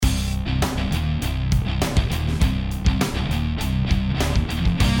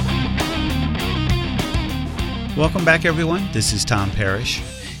Welcome back, everyone. This is Tom Parrish.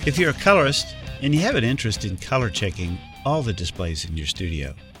 If you're a colorist and you have an interest in color checking all the displays in your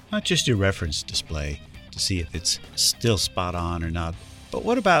studio, not just your reference display to see if it's still spot on or not, but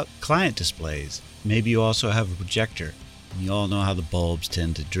what about client displays? Maybe you also have a projector. You all know how the bulbs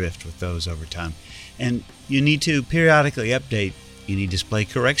tend to drift with those over time. And you need to periodically update any display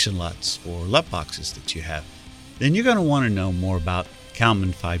correction LUTs or LUT boxes that you have. Then you're going to want to know more about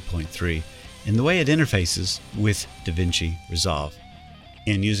Kalman 5.3 and the way it interfaces with DaVinci Resolve.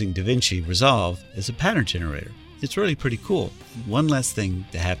 And using DaVinci Resolve as a pattern generator. It's really pretty cool. One less thing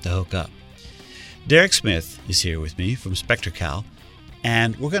to have to hook up. Derek Smith is here with me from SpectraCal,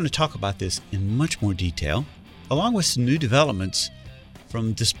 and we're going to talk about this in much more detail, along with some new developments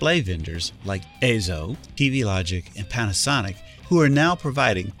from display vendors like Eizo, TV Logic, and Panasonic, who are now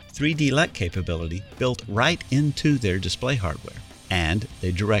providing 3D LUT capability built right into their display hardware, and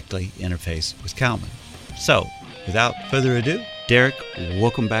they directly interface with Kalman. So, without further ado, Derek,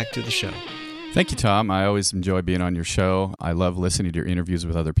 welcome back to the show. Thank you, Tom. I always enjoy being on your show. I love listening to your interviews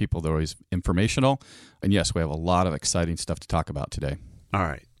with other people. They're always informational. And yes, we have a lot of exciting stuff to talk about today. All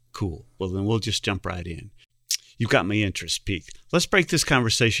right, cool. Well, then we'll just jump right in. You've got my interest piqued. Let's break this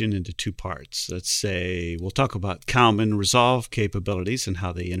conversation into two parts. Let's say we'll talk about Kalman Resolve capabilities and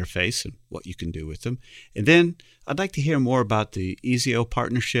how they interface and what you can do with them. And then I'd like to hear more about the Eizo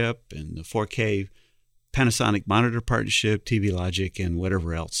partnership and the 4K Panasonic monitor partnership, TV Logic, and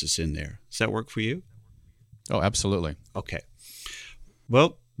whatever else is in there. Does that work for you? Oh, absolutely. Okay.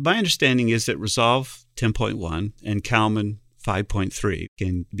 Well, my understanding is that Resolve 10.1 and Kalman 5.3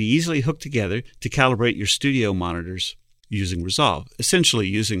 can be easily hooked together to calibrate your studio monitors using Resolve, essentially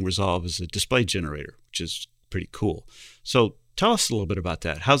using Resolve as a display generator, which is pretty cool. So tell us a little bit about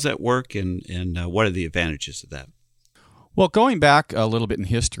that. How's that work, and what are the advantages of that? Well, going back a little bit in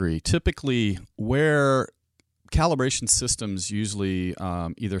history, typically where calibration systems usually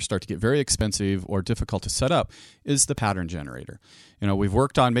either start to get very expensive or difficult to set up is the pattern generator. You know, we've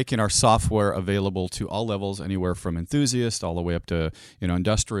worked on making our software available to all levels, anywhere from enthusiast all the way up to,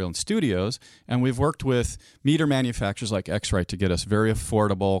 industrial and studios. And we've worked with meter manufacturers like X-Rite to get us very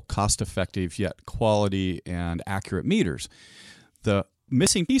affordable, cost-effective, yet quality and accurate meters. The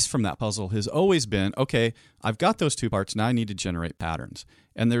missing piece from that puzzle has always been, okay, I've got those two parts, now I need to generate patterns.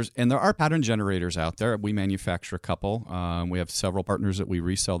 And there are pattern generators out there. We manufacture a couple. We have several partners that we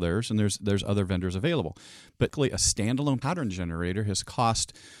resell theirs, and there's other vendors available. But a standalone pattern generator has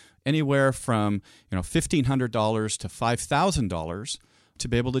cost anywhere from $1,500 to $5,000 to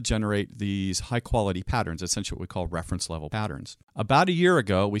be able to generate these high-quality patterns, essentially what we call reference-level patterns. About a year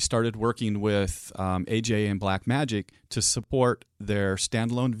ago, we started working with AJ and Blackmagic to support their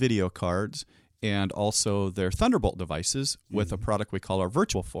standalone video cards and also their Thunderbolt devices with a product we call our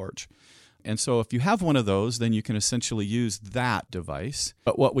Virtual Forge. And so if you have one of those, then you can essentially use that device.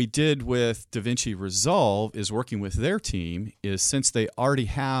 But what we did with DaVinci Resolve is working with their team is, since they already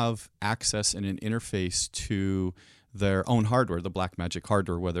have access and an interface to their own hardware, the Blackmagic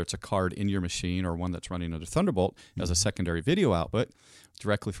hardware, whether it's a card in your machine or one that's running under Thunderbolt as a secondary video output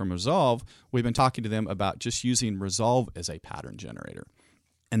directly from Resolve, we've been talking to them about just using Resolve as a pattern generator.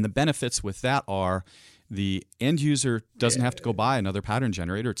 And the benefits with that are the end user doesn't have to go buy another pattern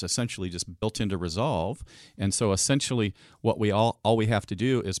generator. It's essentially just built into Resolve. And so essentially what all we have to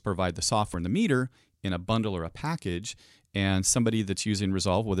do is provide the software and the meter in a bundle or a package. And somebody that's using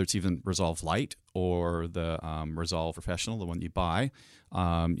Resolve, whether it's even Resolve Lite or the Resolve Professional, the one you buy,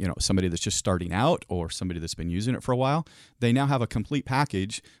 somebody that's just starting out or somebody that's been using it for a while, they now have a complete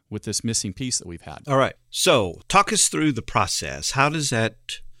package with this missing piece that we've had. All right. So talk us through the process. How does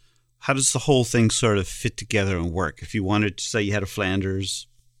the whole thing sort of fit together and work? If you wanted to say you had a Flanders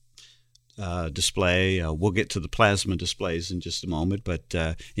display, we'll get to the plasma displays in just a moment, but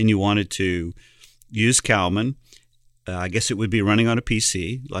and you wanted to use Kalman, I guess it would be running on a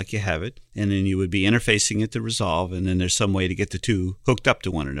PC like you have it, and then you would be interfacing it to Resolve, and then there's some way to get the two hooked up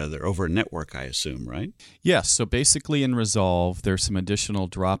to one another over a network, I assume, right? Yes. So basically in Resolve, there's some additional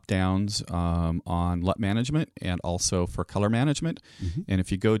drop-downs on LUT management and also for color management. Mm-hmm. And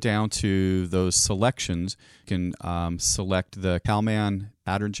if you go down to those selections, you can select the Kalman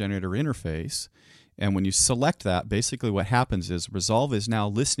pattern generator interface. And when you select that, basically what happens is Resolve is now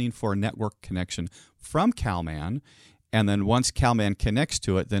listening for a network connection from Kalman. And then once Kalman connects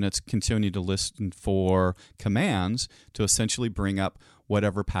to it, then it's continuing to listen for commands to essentially bring up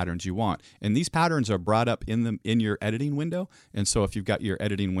whatever patterns you want. And these patterns are brought up in your editing window. And so if you've got your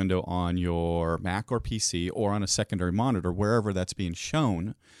editing window on your Mac or PC or on a secondary monitor, wherever that's being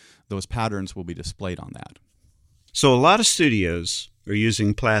shown, those patterns will be displayed on that. So a lot of studios are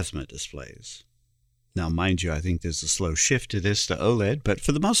using plasma displays. Now, mind you, I think there's a slow shift to this to OLED, but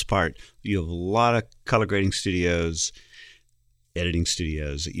for the most part, you have a lot of color grading studios, editing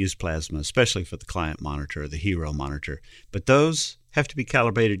studios that use plasma, especially for the client monitor, the Hero monitor. But those have to be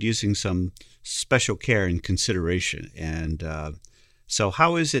calibrated using some special care and consideration. And so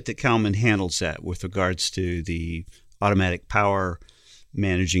how is it that Calman handles that with regards to the automatic power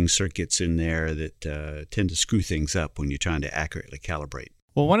managing circuits in there that tend to screw things up when you're trying to accurately calibrate?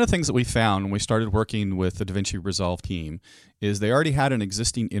 Well, one of the things that we found when we started working with the DaVinci Resolve team is they already had an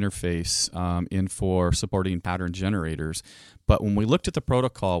existing interface in for supporting pattern generators. But when we looked at the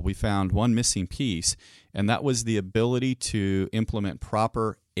protocol, we found one missing piece, and that was the ability to implement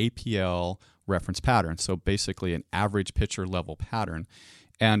proper APL reference patterns. So basically an average picture level pattern.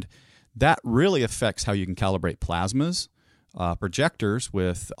 And that really affects how you can calibrate plasmas, projectors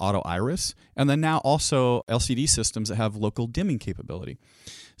with auto iris, and then now also LCD systems that have local dimming capability.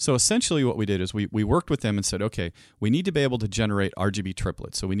 So essentially what we did is we worked with them and said, okay, we need to be able to generate RGB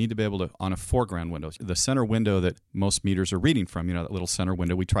triplets. So we need to be able to, on a foreground window, the center window that most meters are reading from, that little center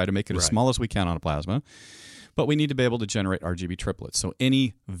window, we try to make it as small as we can on a plasma. But we need to be able to generate RGB triplets. So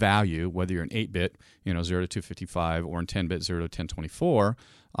any value, whether you're in 8-bit, 0 to 255, or in 10-bit, 0 to 1024,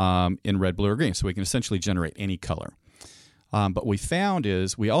 in red, blue, or green. So we can essentially generate any color. But we found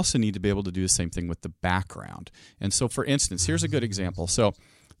is we also need to be able to do the same thing with the background. And so, for instance, here's a good example. So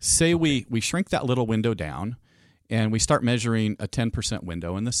say we shrink that little window down, and we start measuring a 10%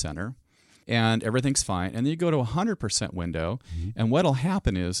 window in the center, and everything's fine. And then you go to a 100% window, and what'll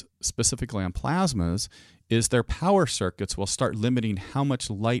happen is, specifically on plasmas, is their power circuits will start limiting how much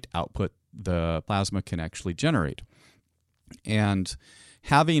light output the plasma can actually generate. And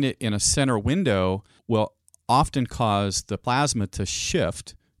having it in a center window will often cause the plasma to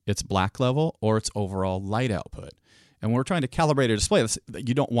shift its black level or its overall light output. And when we're trying to calibrate a display,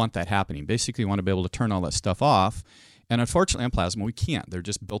 you don't want that happening. Basically, you want to be able to turn all that stuff off. And unfortunately, on plasma, we can't. They're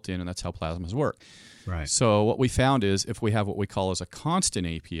just built in, and that's how plasmas work. Right. So what we found is if we have what we call as a constant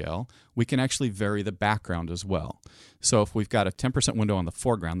APL, we can actually vary the background as well. So if we've got a 10% window on the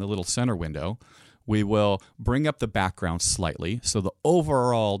foreground, the little center window, we will bring up the background slightly. So the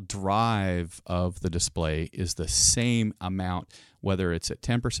overall drive of the display is the same amount, whether it's at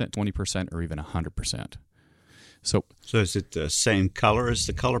 10%, 20%, or even 100%. So is it the same color as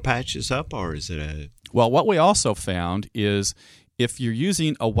the color patch is up, or is it a... Well, what we also found is if you're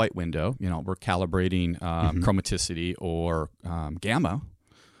using a white window, we're calibrating chromaticity or gamma,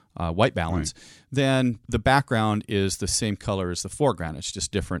 white balance, then the background is the same color as the foreground. It's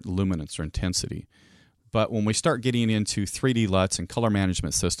just different luminance or intensity. But when we start getting into 3D LUTs and color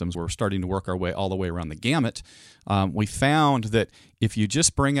management systems, we're starting to work our way all the way around the gamut. We found that if you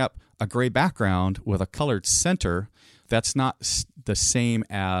just bring up a gray background with a colored center, that's not the same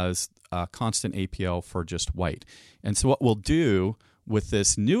as a constant APL for just white. And so what we'll do with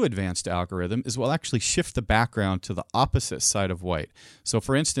this new advanced algorithm is we'll actually shift the background to the opposite side of white. So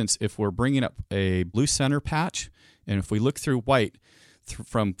for instance, if we're bringing up a blue center patch, and if we look through white,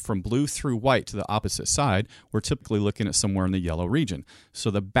 from blue through white to the opposite side, we're typically looking at somewhere in the yellow region.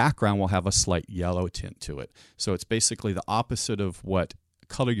 So the background will have a slight yellow tint to it. So it's basically the opposite of what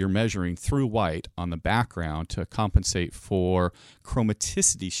color you're measuring through white on the background to compensate for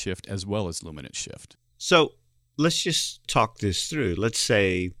chromaticity shift as well as luminance shift. So let's just talk this through. Let's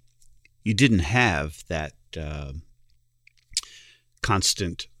say you didn't have that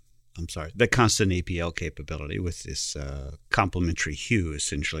constant APL capability with this complementary hue,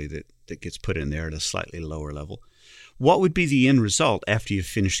 essentially, that gets put in there at a slightly lower level. What would be the end result after you've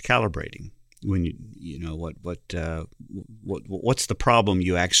finished calibrating? When what's the problem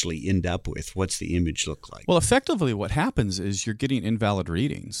you actually end up with? What's the image look like? Well, effectively, what happens is you're getting invalid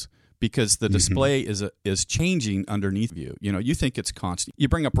readings, because the display is changing underneath you. You think it's constant. You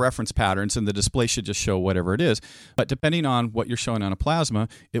bring up reference patterns, and the display should just show whatever it is. But depending on what you're showing on a plasma,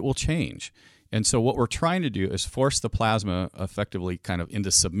 it will change. And so what we're trying to do is force the plasma effectively kind of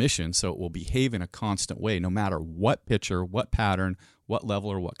into submission, so it will behave in a constant way. No matter what picture, what pattern, what level,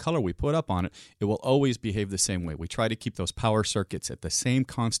 or what color we put up on it, it will always behave the same way. We try to keep those power circuits at the same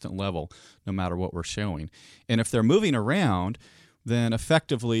constant level no matter what we're showing. And if they're moving around, then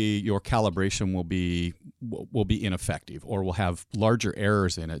effectively your calibration will be ineffective, or will have larger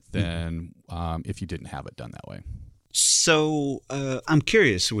errors in it than if you didn't have it done that way. So I'm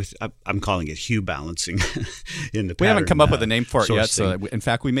curious. I'm calling it hue balancing in the. We haven't come up with a name for it yet. So in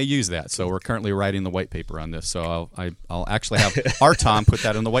fact, we may use that. So we're currently writing the white paper on this. So I'll actually have our Tom put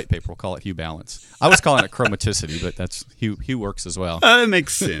that in the white paper. We'll call it hue balance. I was calling it chromaticity, but that's hue works as well. That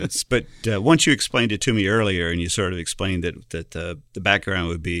makes sense. But once you explained it to me earlier, and you sort of explained that the background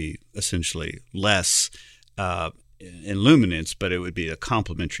would be essentially less in luminance, but it would be a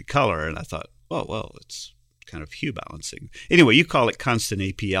complementary color, and I thought, well, it's kind of hue balancing. Anyway, you call it constant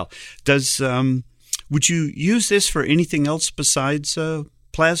APL. Would you use this for anything else besides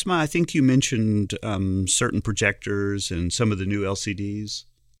plasma? I think you mentioned certain projectors and some of the new LCDs.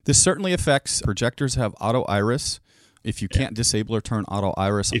 This certainly affects projectors have auto iris. If you can't disable or turn auto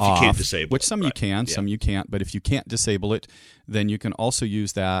iris off, you can't disable which some it, you can, yeah. some you can't, but if you can't disable it, then you can also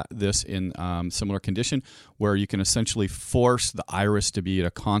use this in similar condition where you can essentially force the iris to be at a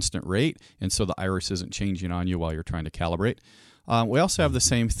constant rate, and so the iris isn't changing on you while you're trying to calibrate. We also have the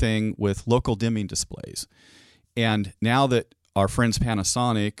same thing with local dimming displays. And now that our friends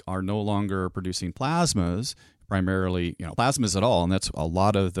Panasonic are no longer producing plasmas, primarily, plasmas at all, and that's a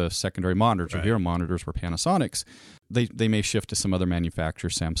lot of the secondary monitors or hero monitors were Panasonic's. They may shift to some other manufacturer,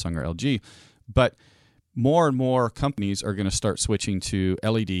 Samsung or LG, but more and more companies are going to start switching to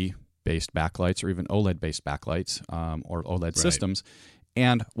LED-based backlights or even OLED-based backlights or OLED systems.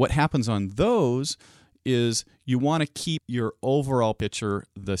 And what happens on those is you want to keep your overall picture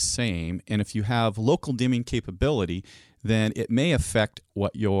the same, and if you have local dimming capability, then it may affect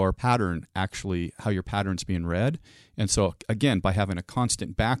what your pattern how your pattern's being read. And so, again, by having a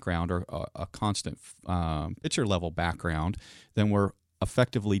constant background or a constant picture level background, then we're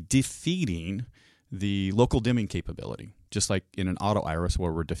effectively defeating the local dimming capability, just like in an auto iris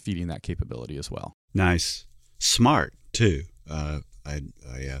where we're defeating that capability as well. Nice. Smart, too. I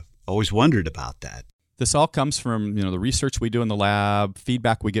always wondered about that. This all comes from the research we do in the lab,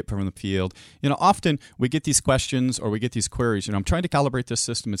 feedback we get from the field. Often we get these questions or we get these queries. I'm trying to calibrate this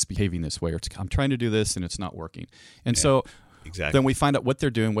system; it's behaving this way, or I'm trying to do this and it's not working. And so then we find out what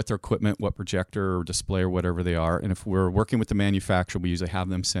they're doing with their equipment, what projector or display or whatever they are. And if we're working with the manufacturer, we usually have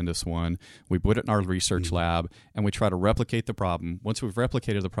them send us one. We put it in our research lab and we try to replicate the problem. Once we've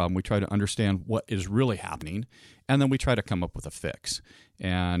replicated the problem, we try to understand what is really happening, and then we try to come up with a fix.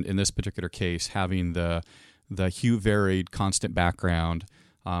 And in this particular case, having the hue varied constant background,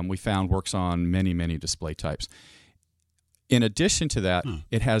 we found works on many, many display types. In addition to that,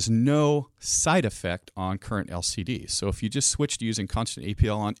 it has no side effect on current LCDs. So if you just switch to using constant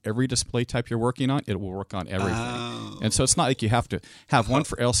APL on every display type you're working on, it will work on everything. Oh. And so it's not like you have to have one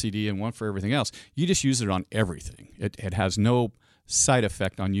for LCD and one for everything else. You just use it on everything. It has no side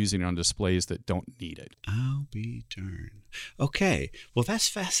effect on using it on displays that don't need it. I'll be darned. Okay. Well, that's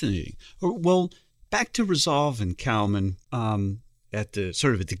fascinating. Well, back to Resolve and Kalman. At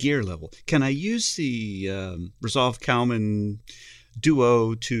the gear level, can I use the Resolve Kalman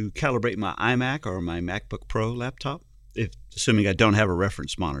Duo to calibrate my iMac or my MacBook Pro laptop? Assuming I don't have a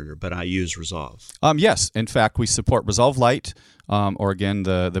reference monitor, but I use Resolve. Yes. In fact, we support Resolve Lite, or again,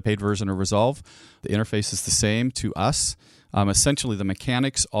 the paid version of Resolve. The interface is the same to us. Essentially, the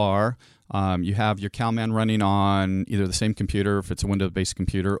mechanics are you have your Kalman running on either the same computer, if it's a Windows-based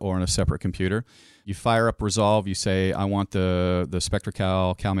computer, or on a separate computer. You fire up Resolve. You say, I want the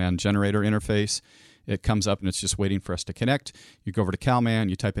SpectraCal Kalman generator interface. It comes up, and it's just waiting for us to connect. You go over to Kalman.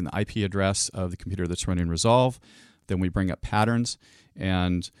 You type in the IP address of the computer that's running Resolve. Then we bring up patterns.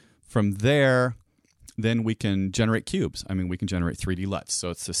 And from there, then we can generate cubes. We can generate 3D LUTs.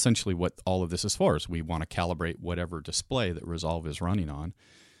 So it's essentially what all of this is for, is we want to calibrate whatever display that Resolve is running on.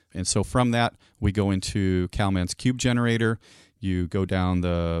 And so from that, we go into Kalman's cube generator. You go down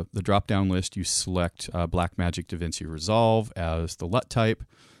the drop-down list. You select Blackmagic DaVinci Resolve as the LUT type.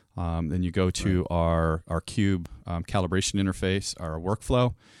 Then you go to our cube calibration interface, our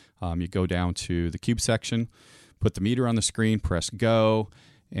workflow. You go down to the cube section, put the meter on the screen, press go,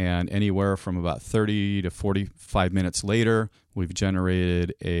 and anywhere from about 30 to 45 minutes later, we've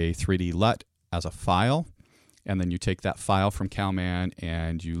generated a 3D LUT as a file. And then you take that file from Kalman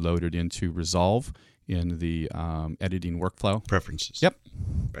and you load it into Resolve in the editing workflow. Preferences. Yep.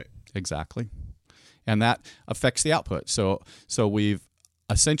 Right. Exactly. And that affects the output. So we've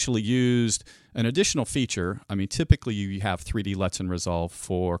essentially used an additional feature. Typically you have 3D LUTs in Resolve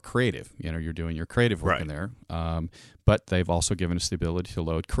for creative. You're doing your creative work in there. But they've also given us the ability to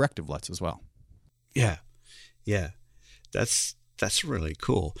load corrective LUTs as well. Yeah. That's really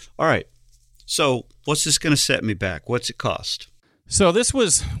cool. All right. So what's this going to set me back? What's it cost? So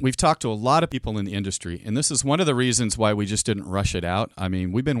we've talked to a lot of people in the industry, and this is one of the reasons why we just didn't rush it out. I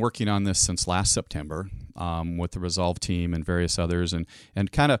mean, we've been working on this since last September with the Resolve team and various others, and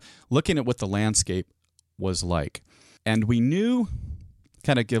kind of looking at what the landscape was like. And we knew,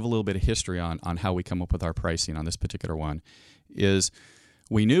 kind of give a little bit of history on how we come up with our pricing on this particular one, is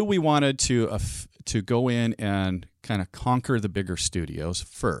we knew we wanted to go in and kind of conquer the bigger studios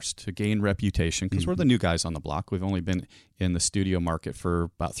first to gain reputation, because we're the new guys on the block. We've only been in the studio market for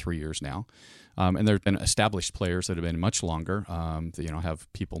about 3 years now. And there have been established players that have been much longer, that,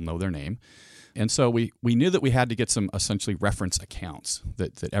 have people know their name. And so we knew that we had to get some essentially reference accounts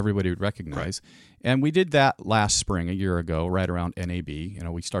that everybody would recognize. Right. And we did that last spring, a year ago, right around NAB.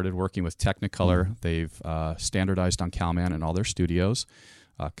 We started working with Technicolor. They've standardized on CalMan in all their studios.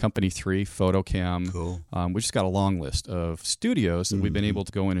 Company 3, Photocam. Cool. We just got a long list of studios that we've been able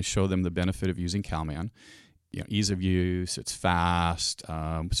to go in and show them the benefit of using CalMan. Ease of use, it's fast,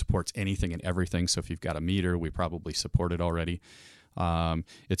 supports anything and everything. So if you've got a meter, we probably support it already.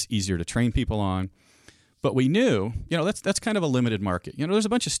 It's easier to train people on. But we knew, that's kind of a limited market. There's a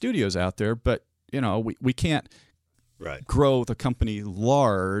bunch of studios out there, but, we can't grow the company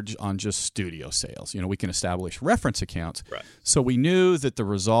large on just studio sales. We can establish reference accounts. Right. So we knew that the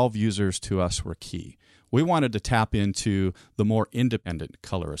Resolve users to us were key. We wanted to tap into the more independent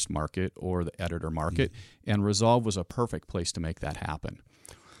colorist market or the editor market, and Resolve was a perfect place to make that happen.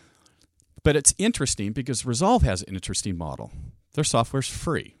 But it's interesting because Resolve has an interesting model. Their software's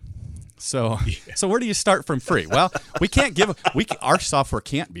free. So where do you start from free? Well, our software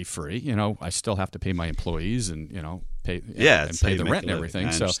can't be free. I still have to pay my employees and pay the rent and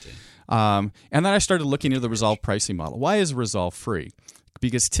everything. So, and then I started looking at the Resolve pricing model. Why is Resolve free?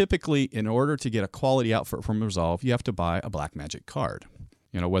 Because typically, in order to get a quality output from Resolve, you have to buy a Blackmagic card.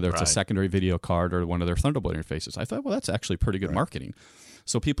 Whether it's a secondary video card or one of their Thunderbolt interfaces. I thought, well, that's actually pretty good marketing.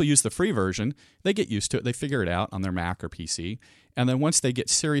 So people use the free version, they get used to it, they figure it out on their Mac or PC, and then once they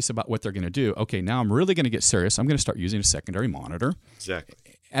get serious about what they're going to do, okay, now I'm really going to get serious, I'm going to start using a secondary monitor. Exactly.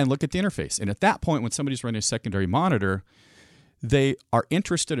 And look at the interface. And at that point, when somebody's running a secondary monitor, they are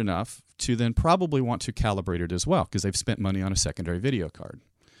interested enough to then probably want to calibrate it as well, because they've spent money on a secondary video card.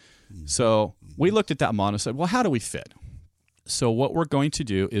 So we looked at that model and said, well, how do we fit? So what we're going to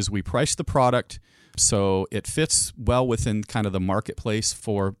do is we price the product so it fits well within kind of the marketplace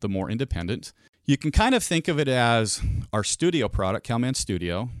for the more independent. You can kind of think of it as our studio product, CalMan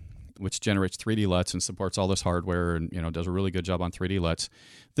Studio, which generates 3D LUTs and supports all this hardware and does a really good job on 3D LUTs.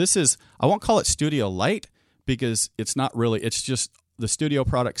 This is, I won't call it Studio Lite because it's not really, it's just the studio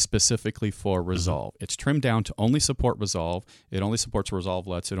product specifically for Resolve. It's trimmed down to only support Resolve. It only supports Resolve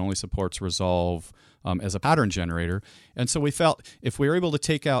LUTs. It only supports Resolve as a pattern generator. And so we felt if we were able to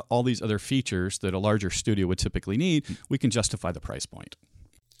take out all these other features that a larger studio would typically need, we can justify the price point.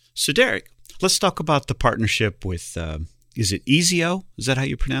 So Derek, let's talk about the partnership with, is it Ezio? Is that how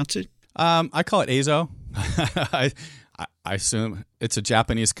you pronounce it? I call it Eizo. I assume it's a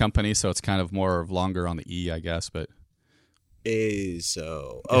Japanese company, so it's kind of more longer on the E, I guess, but...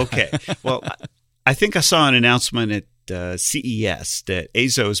 Eizo. Okay. Well, I think I saw an announcement at CES that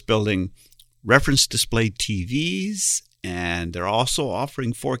Eizo is building reference display TVs, and they're also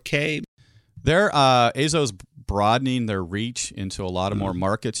offering 4K. Eizo's broadening their reach into a lot of more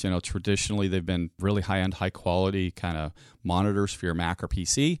markets. Traditionally they've been really high-end, high-quality kind of monitors for your Mac or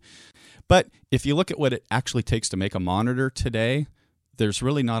PC. But if you look at what it actually takes to make a monitor today, there's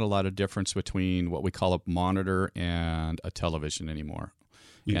really not a lot of difference between what we call a monitor and a television anymore.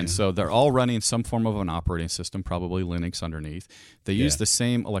 Yeah. And so they're all running some form of an operating system, probably Linux underneath. They use the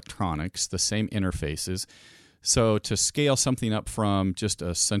same electronics, the same interfaces. So to scale something up from just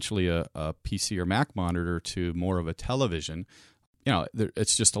essentially a PC or Mac monitor to more of a television,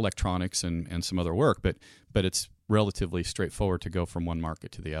 it's just electronics and some other work, but it's relatively straightforward to go from one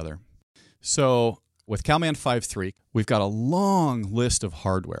market to the other. So with CalMan 5.3, we've got a long list of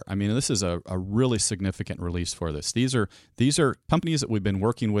hardware. I mean, this is a really significant release for this. These are companies that we've been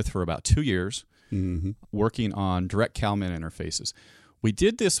working with for about 2 years, working on direct CalMan interfaces. We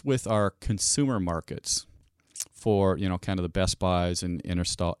did this with our consumer markets for, kind of the Best Buys and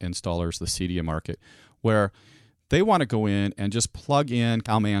installers, the CEDIA market, where they want to go in and just plug in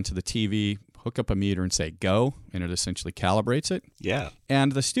CalMan to the TV, hook up a meter and say go, and it essentially calibrates it. Yeah.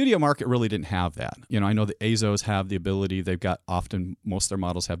 And the studio market really didn't have that. I know the Eizos have the ability. They've got most of their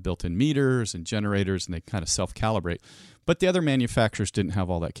models have built-in meters and generators, and they kind of self-calibrate. But the other manufacturers didn't have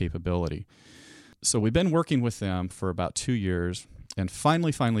all that capability. So we've been working with them for about 2 years, and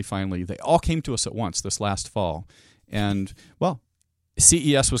finally, they all came to us at once this last fall. And, well,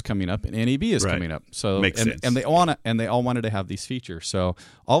 CES was coming up and NAB is Right. coming up. So Makes sense. and they all wanted to have these features. So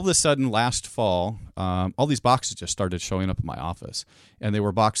all of a sudden last fall, all these boxes just started showing up in my office, and they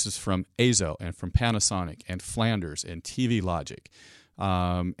were boxes from Azo and from Panasonic and Flanders and TV Logic,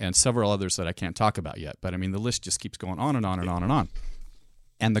 and several others that I can't talk about yet. But I mean, the list just keeps going on and on and on and on.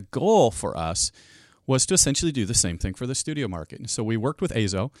 And the goal for us was to essentially do the same thing for the studio market. And so we worked with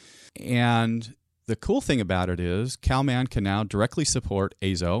Azo, and the cool thing about it is CalMan can now directly support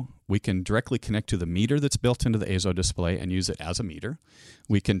Azo. We can directly connect to the meter that's built into the Azo display and use it as a meter.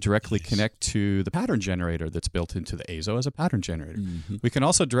 We can directly connect to the pattern generator that's built into the Azo as a pattern generator. Mm-hmm. We can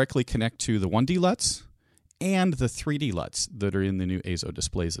also directly connect to the 1D LUTs and the 3D LUTs that are in the new Azo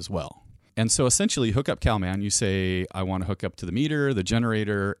displays as well. And so essentially you hook up CalMan, you say, I want to hook up to the meter, the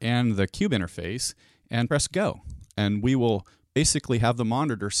generator, and the cube interface, and press go. And we will basically have the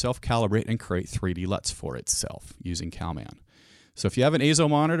monitor self-calibrate and create 3D LUTs for itself using CalMan. So if you have an Azo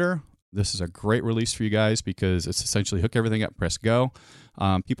monitor, this is a great release for you guys because it's essentially hook everything up, press go.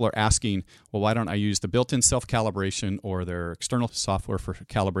 People are asking, well, why don't I use the built-in self-calibration or their external software for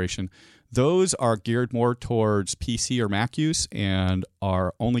calibration? Those are geared more towards PC or Mac use and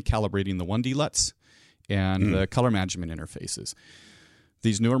are only calibrating the 1D LUTs and the color management interfaces.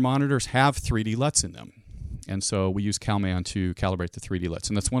 These newer monitors have 3D LUTs in them. And so we use CalMan to calibrate the 3D LUTs.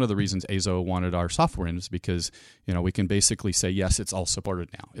 And that's one of the reasons Azo wanted our software in, is because we can basically say, yes, it's all supported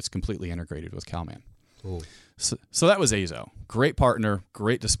now. It's completely integrated with CalMan. Cool. So that was Azo. Great partner,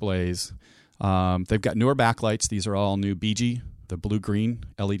 great displays. They've got newer backlights. These are all new BG, the blue-green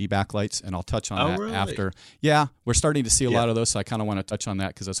LED backlights, and I'll touch on that really? after. Yeah, we're starting to see a lot of those, so I kind of want to touch on that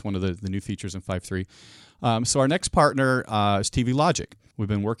because that's one of the new features in 5.3. So our next partner is TV Logic. We've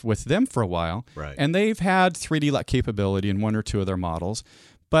been working with them for a while, Right. and they've had 3D LUT capability in one or two of their models,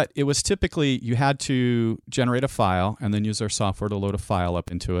 but it was typically you had to generate a file and then use their software to load a file up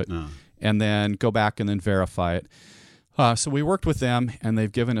into it, and then go back and then verify it. So we worked with them, and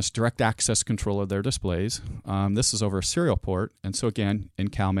they've given us direct access control of their displays. This is over a serial port, and so again, in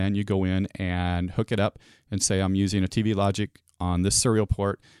CalMan, you go in and hook it up and say, I'm using a TV Logic on this serial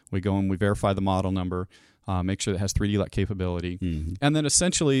port. We go and we verify the model number, make sure it has 3D LUT capability, and then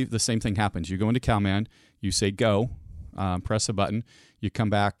essentially the same thing happens. You go into CalMan, you say go, press a button, you come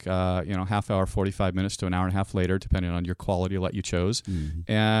back, half hour, 45 minutes to an hour and a half later, depending on your quality LUT you chose.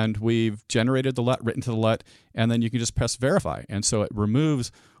 And we've generated the LUT, written to the LUT, and then you can just press verify. And so it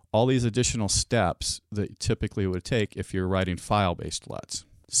removes all these additional steps that you typically would take if you're writing file-based LUTs.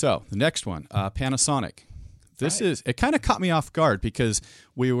 So the next one, Panasonic. It kind of caught me off guard because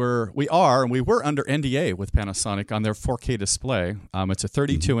we were under NDA with Panasonic on their 4K display. It's a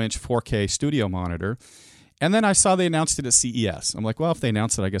 32-inch 4K studio monitor. And then I saw they announced it at CES. I'm like, well, if they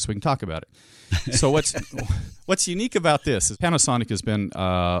announced it, I guess we can talk about it. So what's unique about this is Panasonic has been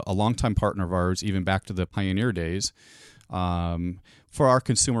a longtime partner of ours, even back to the Pioneer days, for our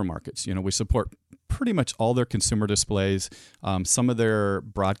consumer markets. We support pretty much all their consumer displays, some of their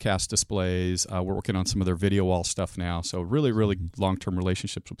broadcast displays. We're working on some of their video wall stuff now. So really, really long-term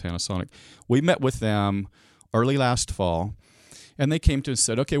relationships with Panasonic. We met with them early last fall. And they came to us and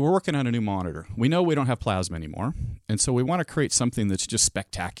said, okay, we're working on a new monitor. We know we don't have plasma anymore. And so we want to create something that's just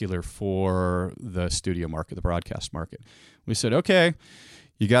spectacular for the studio market, the broadcast market. We said, okay,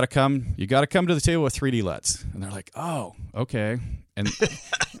 you got to come to the table with 3D LUTs. And they're like, oh, okay. And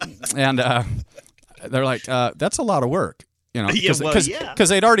they're like, that's a lot of work. Because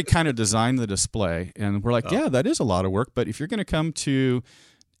they'd already kind of designed the display. And we're like, yeah, that is a lot of work. But if you're going to come to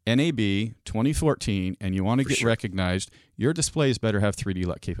NAB 2014 and you want to get recognized, your displays better have 3D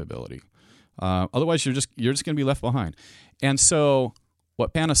LUT capability. Otherwise, you're just going to be left behind. And so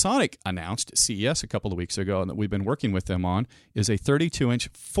what Panasonic announced at CES a couple of weeks ago and that we've been working with them on is a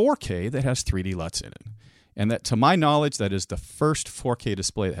 32-inch 4K that has 3D LUTs in it. And that, to my knowledge, that is the first 4K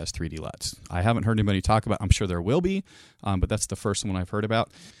display that has 3D LUTs. I haven't heard anybody talk about it. I'm sure there will be, but that's the first one I've heard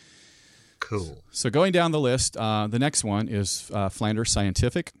about. Cool. So going down the list, the next one is Flanders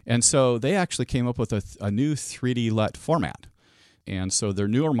Scientific. And so they actually came up with a new 3D LUT format. And so they're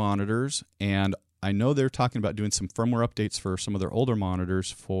newer monitors, and I know they're talking about doing some firmware updates for some of their older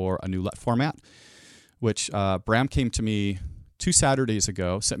monitors for a new LUT format, which Bram came to me 2 Saturdays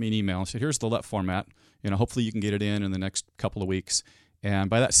ago, sent me an email and said, here's the LUT format. Hopefully you can get it in the next couple of weeks.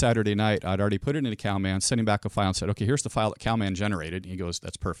 And by that Saturday night, I'd already put it into CalMan, sent him back a file and said, okay, here's the file that CalMan generated. And he goes,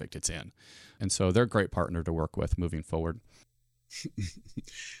 that's perfect, it's in. And so they're a great partner to work with moving forward.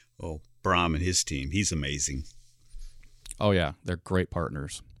 Oh, Bram and his team, he's amazing. Oh, yeah, they're great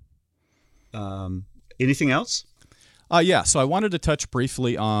partners. Anything else? Yeah, so I wanted to touch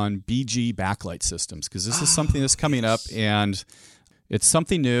briefly on BG backlight systems because this is something that's coming up. And It's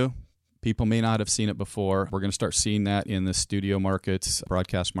something new. People may not have seen it before. We're going to start seeing that in the studio markets,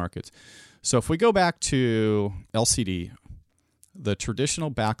 broadcast markets. So if we go back to LCD, the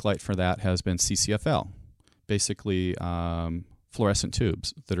traditional backlight for that has been CCFL, basically fluorescent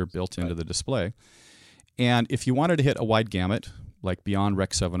tubes that are built into the display. And if you wanted to hit a wide gamut, like beyond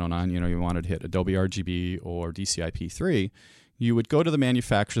Rec 709, you wanted to hit Adobe RGB or DCI-P3, you would go to the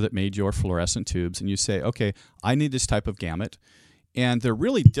manufacturer that made your fluorescent tubes and you say, okay, I need this type of gamut. And they're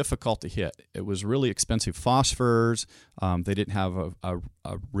really difficult to hit. It was really expensive phosphors. They didn't have a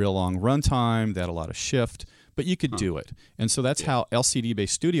real long runtime. They had a lot of shift, but you could do it. And so that's how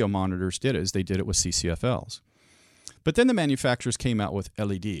LCD-based studio monitors did it, is they did it with CCFLs. But then the manufacturers came out with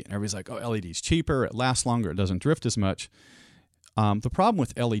LED. And everybody's like, oh, LED's cheaper. It lasts longer. It doesn't drift as much. The problem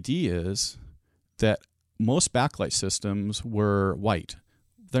with LED is that most backlight systems were white.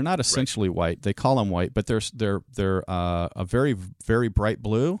 They're not essentially white. They call them white, but they're a very, very bright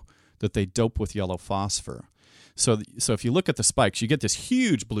blue that they dope with yellow phosphor. So if you look at the spikes, you get this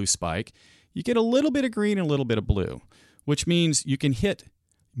huge blue spike. You get a little bit of green and a little bit of blue, which means you can hit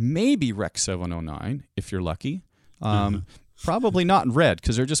maybe Rec 709 if you're lucky. Probably not in red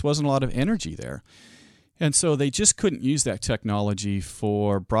because there just wasn't a lot of energy there. And so they just couldn't use that technology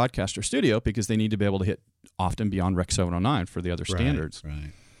for broadcast or studio because they need to be able to hit often beyond Rec 709 for the other standards.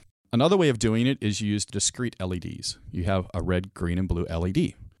 Right. Another way of doing it is you use discrete LEDs. You have a red, green, and blue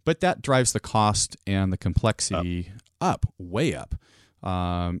LED. But that drives the cost and the complexity way up.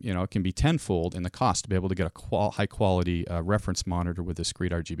 It can be tenfold in the cost to be able to get a high-quality reference monitor with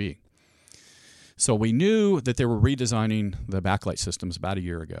discrete RGB. So we knew that they were redesigning the backlight systems about a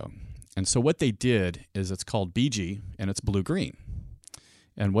year ago. And so what they did is it's called BG, and it's blue-green.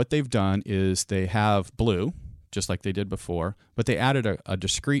 And what they've done is they have blue, just like they did before, but they added a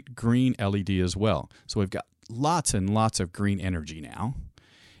discrete green LED as well. So we've got lots and lots of green energy now.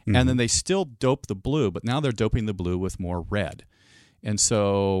 Mm-hmm. And then they still dope the blue, but now they're doping the blue with more red. And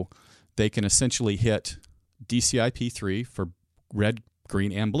so they can essentially hit DCI-P3 for red,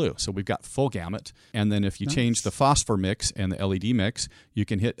 green, and blue. So we've got full gamut. And then if you change the phosphor mix and the LED mix, you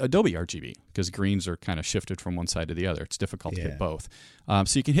can hit Adobe RGB because greens are kind of shifted from one side to the other. It's difficult to hit both.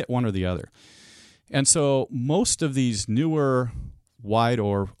 So you can hit one or the other. And so most of these newer wide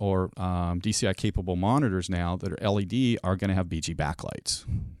or DCI-capable monitors now that are LED are going to have BG backlights.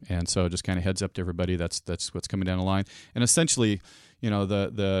 And so just kind of heads up to everybody, that's what's coming down the line. And essentially,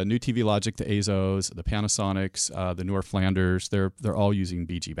 the new TV Logic, the Azos, the Panasonics, the newer Flanders, they're all using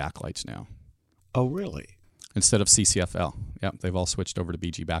BG backlights now. Oh, really? Instead of CCFL. Yeah, they've all switched over to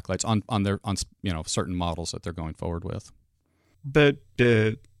BG backlights on certain models that they're going forward with. But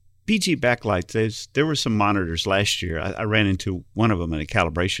BG backlights, there were some monitors last year. I ran into one of them in a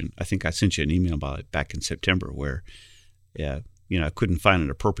calibration. I think I sent you an email about it back in September where, I couldn't find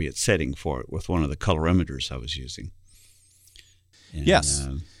an appropriate setting for it with one of the colorimeters I was using. And, yes.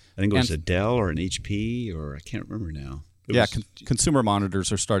 I think it was a Dell or an HP or I can't remember now. Consumer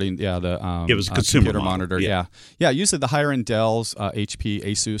monitors are starting. Yeah, it was a consumer computer monitor. Yeah. Usually the higher end Dells, HP,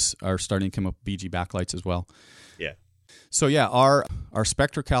 Asus are starting to come up with BG backlights as well. Yeah. So our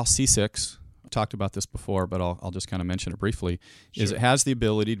SpectraCal C6, I talked about this before, but I'll just kind of mention it briefly, is it has the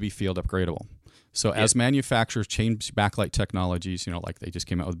ability to be field upgradable. So as manufacturers change backlight technologies, like they just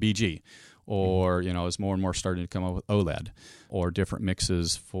came out with BG, or as more and more starting to come out with OLED, or different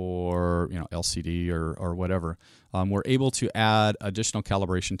mixes for LCD or whatever, we're able to add additional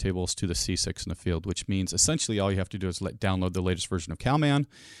calibration tables to the C6 in the field, which means essentially all you have to do is download the latest version of CalMan.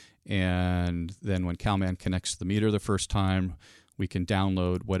 And then when CalMan connects to the meter the first time, we can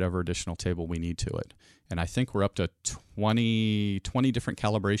download whatever additional table we need to it. And I think we're up to 20 different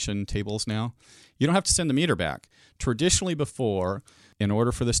calibration tables now. You don't have to send the meter back. Traditionally before, in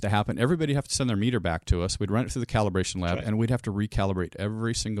order for this to happen, everybody would have to send their meter back to us. We'd run it through the calibration lab, and we'd have to recalibrate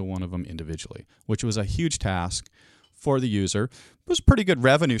every single one of them individually, which was a huge task for the user. It was a pretty good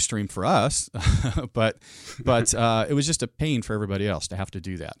revenue stream for us, but it was just a pain for everybody else to have to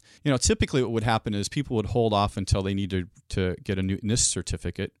do that. Typically what would happen is people would hold off until they needed to get a new NIST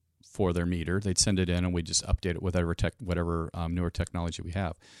certificate for their meter. They'd send it in, and we'd just update it with whatever newer technology we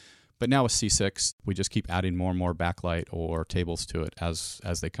have. But now with C6, we just keep adding more and more backlight or tables to it as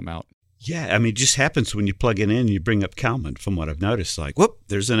they come out. Yeah, it just happens when you plug it in and you bring up CalMan, from what I've noticed. Like, whoop,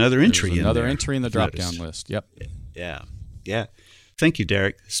 there's another entry in there. Entry in the drop-down list. Yep. Yeah. Thank you,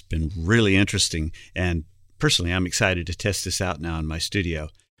 Derek. It's been really interesting. And personally, I'm excited to test this out now in my studio.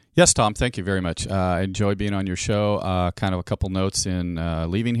 Yes, Tom, thank you very much. I enjoyed being on your show. Kind of a couple notes in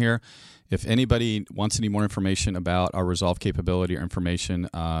leaving here. If anybody wants any more information about our Resolve capability or information,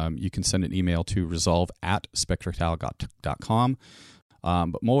 you can send an email to resolve@spectracal.com.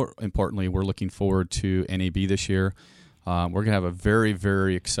 But more importantly, we're looking forward to NAB this year. We're going to have a very,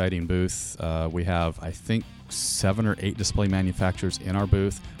 very exciting booth. We have, I think, 7 or 8 display manufacturers in our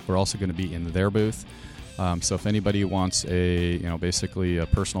booth. We're also going to be in their booth. So if anybody wants basically a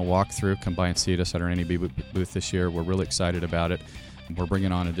personal walkthrough, come by and see us at our NAB booth this year. We're really excited about it. We're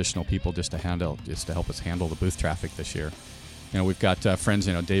bringing on additional people just to help us handle the booth traffic this year. We've got friends,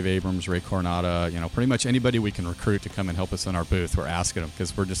 Dave Abrams, Ray Coronata, pretty much anybody we can recruit to come and help us in our booth. We're asking them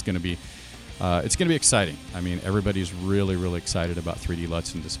because we're just going to be, it's going to be exciting. I mean, everybody's really, really excited about 3D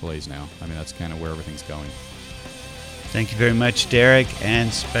LUTs and displays now. I mean, that's kind of where everything's going. Thank you very much, Derek,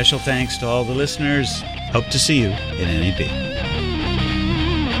 and special thanks to all the listeners. Hope to see you at NAB.